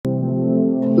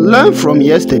Learn from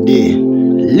yesterday,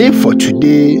 live for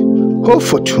today, hope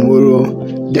for tomorrow.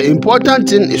 The important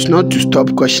thing is not to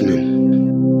stop questioning.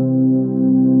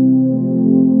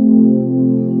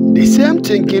 The same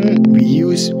thinking we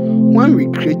used when we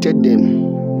created them.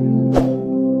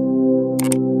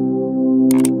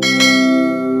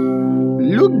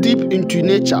 Look deep into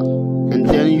nature and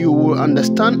then you will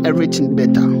understand everything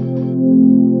better.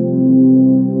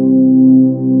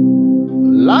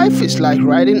 Life is like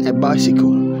riding a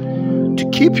bicycle. To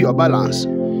keep your balance,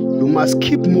 you must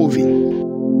keep moving.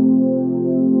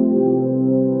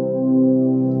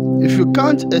 If you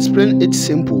can't explain it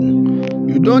simple,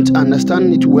 you don't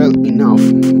understand it well enough.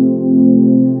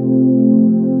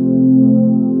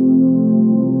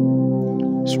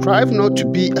 Strive not to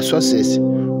be a success,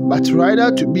 but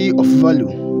rather to be of value.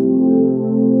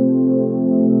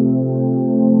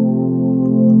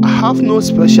 I have no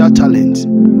special talent.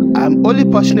 I am only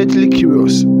passionately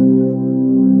curious.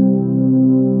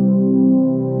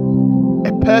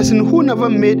 A person who never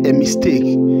made a mistake,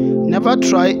 never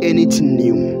tried anything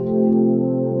new.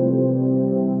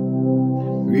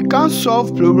 We can't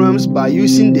solve problems by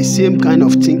using the same kind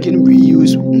of thinking we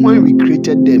used when we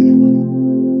created them.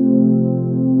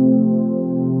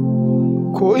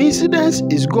 Coincidence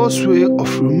is God's way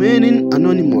of remaining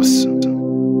anonymous.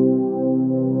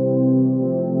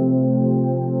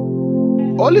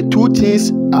 Only two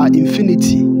things are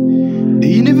infinity: the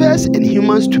universe and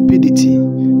human stupidity,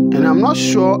 and I'm not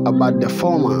sure about the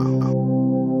former.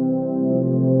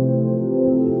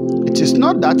 It is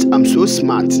not that I'm so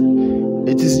smart,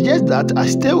 it is just that I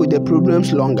stay with the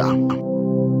problems longer.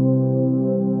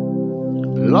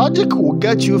 Logic will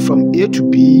get you from A to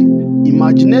B,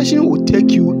 imagination will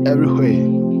take you everywhere.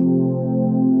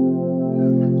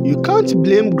 You can't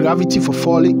blame gravity for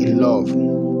falling in love.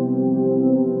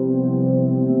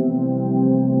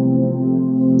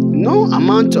 No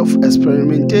amount of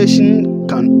experimentation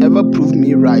can ever prove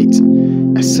me right.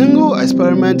 A single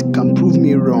experiment can prove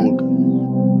me wrong.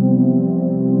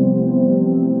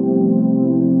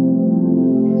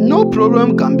 No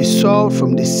problem can be solved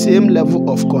from the same level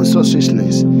of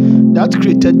consciousness that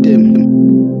created them.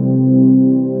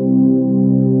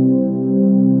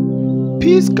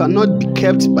 Peace cannot be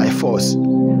kept by force.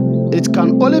 It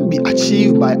can only be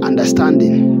achieved by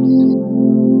understanding.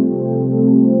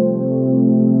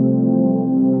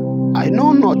 I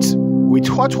know not with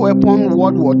what weapon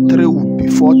World War III would be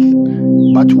fought,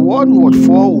 but World War IV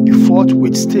will be fought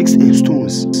with sticks and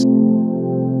stones.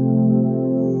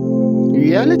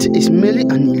 Reality is merely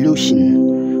an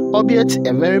illusion, albeit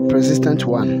a very persistent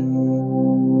one.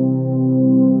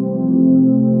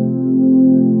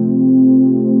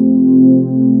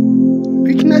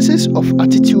 Weaknesses of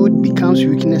attitude becomes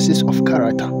weaknesses of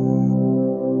character.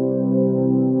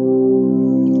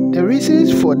 The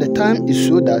reasons for the time is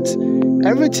so that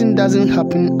everything doesn't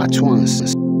happen at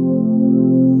once.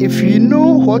 If you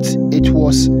know what it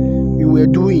was you were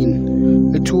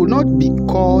doing, it will not be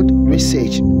called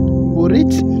research, would it?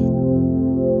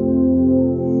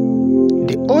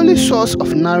 The only source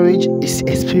of knowledge is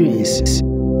experience.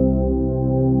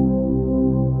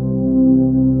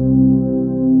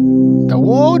 The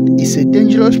world is a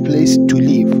dangerous place to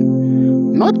live,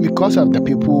 not because of the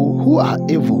people who are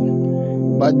evil,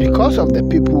 but because of the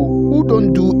people who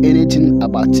don't do anything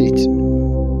about it.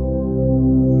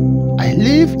 I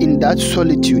live in that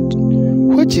solitude,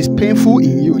 which is painful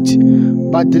in youth,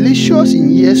 but delicious in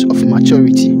years of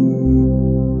maturity.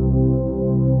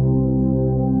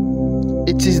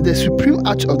 It is the supreme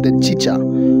act of the teacher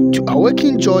to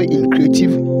awaken joy in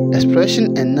creative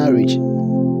expression and knowledge.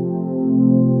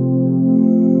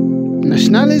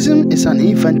 Nationalism is an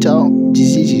infantile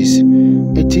disease.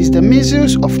 It is the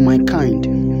measles of mankind.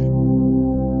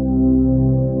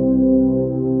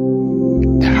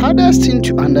 The hardest thing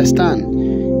to understand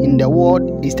in the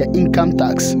world is the income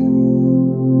tax.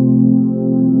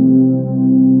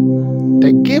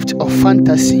 The gift of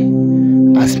fantasy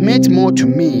has meant more to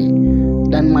me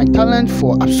than my talent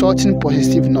for absorbing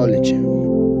positive knowledge.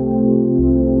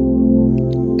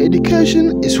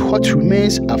 Education is what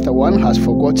remains after one has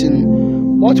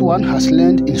forgotten what one has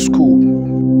learned in school.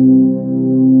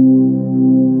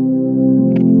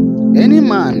 Any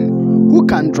man who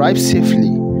can drive safely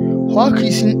while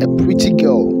kissing a pretty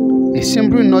girl is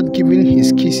simply not giving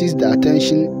his kisses the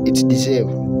attention it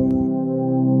deserves.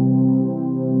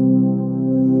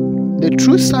 The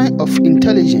true sign of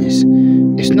intelligence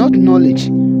is not knowledge,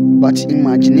 but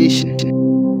imagination.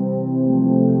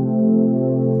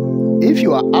 If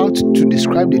you are out to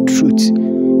describe the truth,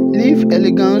 leave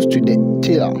elegance to the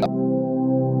tailor.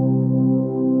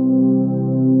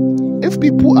 If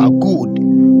people are good,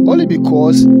 only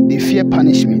because they fear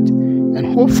punishment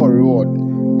and hope for reward,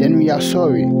 then we are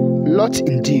sorry, lot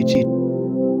indeed.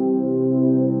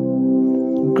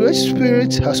 Great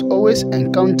spirit has always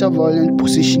encountered violent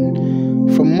position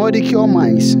from mediocre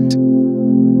minds.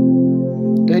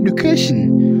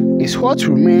 Education is what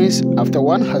remains after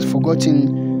one has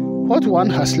forgotten what one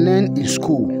has learned in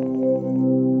school.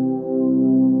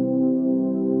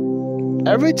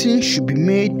 Everything should be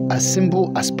made as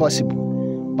simple as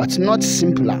possible, but not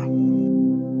simpler.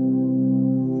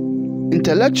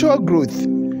 Intellectual growth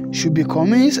should be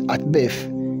commenced at birth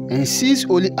and cease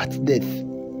only at death.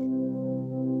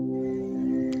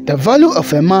 The value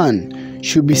of a man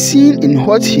should be seen in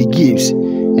what he gives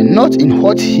and not in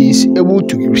what he is able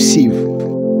to receive.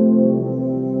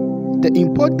 The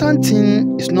important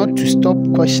thing is not to stop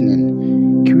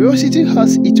questioning. Curiosity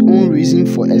has its own reason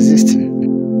for existing.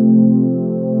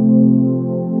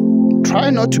 Try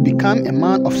not to become a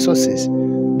man of success,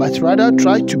 but rather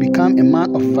try to become a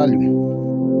man of value.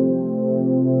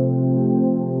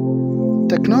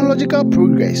 Technological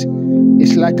progress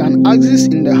is like an axis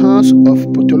in the hands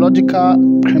of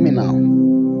pathological criminal.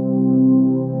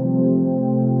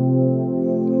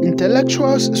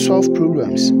 Intellectuals solve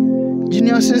problems,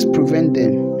 geniuses prevent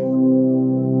them.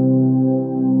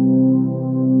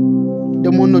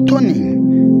 The monotony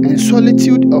and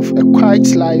solitude of a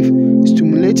quiet life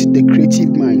stimulate the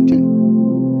creative mind.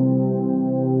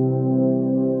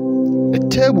 A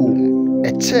table,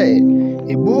 a chair,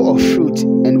 a bowl of fruit,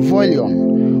 and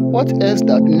volume. What else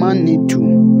does man need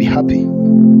to be happy?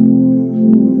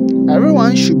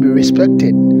 Everyone should be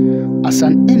respected as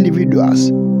an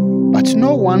individual, but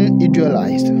no one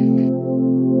idealized.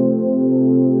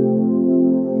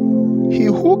 He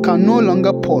who can no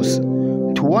longer pause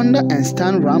to wonder and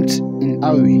stand rapt in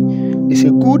awe is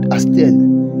as good as dead.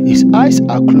 His eyes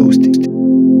are closed.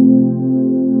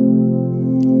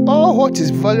 All what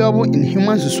is valuable in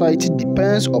human society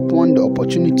depends upon the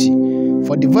opportunity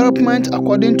for development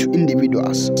according to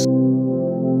individuals.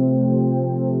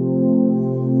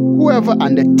 Whoever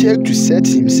undertakes to set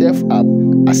himself up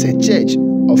as a judge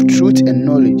of truth and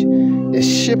knowledge is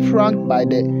shipwrecked by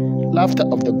the laughter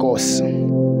of the gods.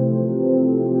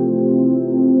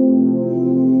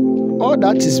 All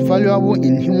that is valuable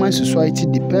in human society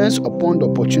depends upon the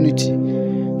opportunity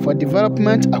for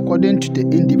development according to the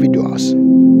individuals.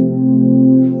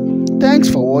 Thanks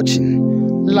for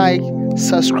watching. Like,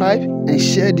 subscribe, and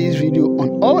share this video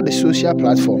on all the social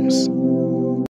platforms.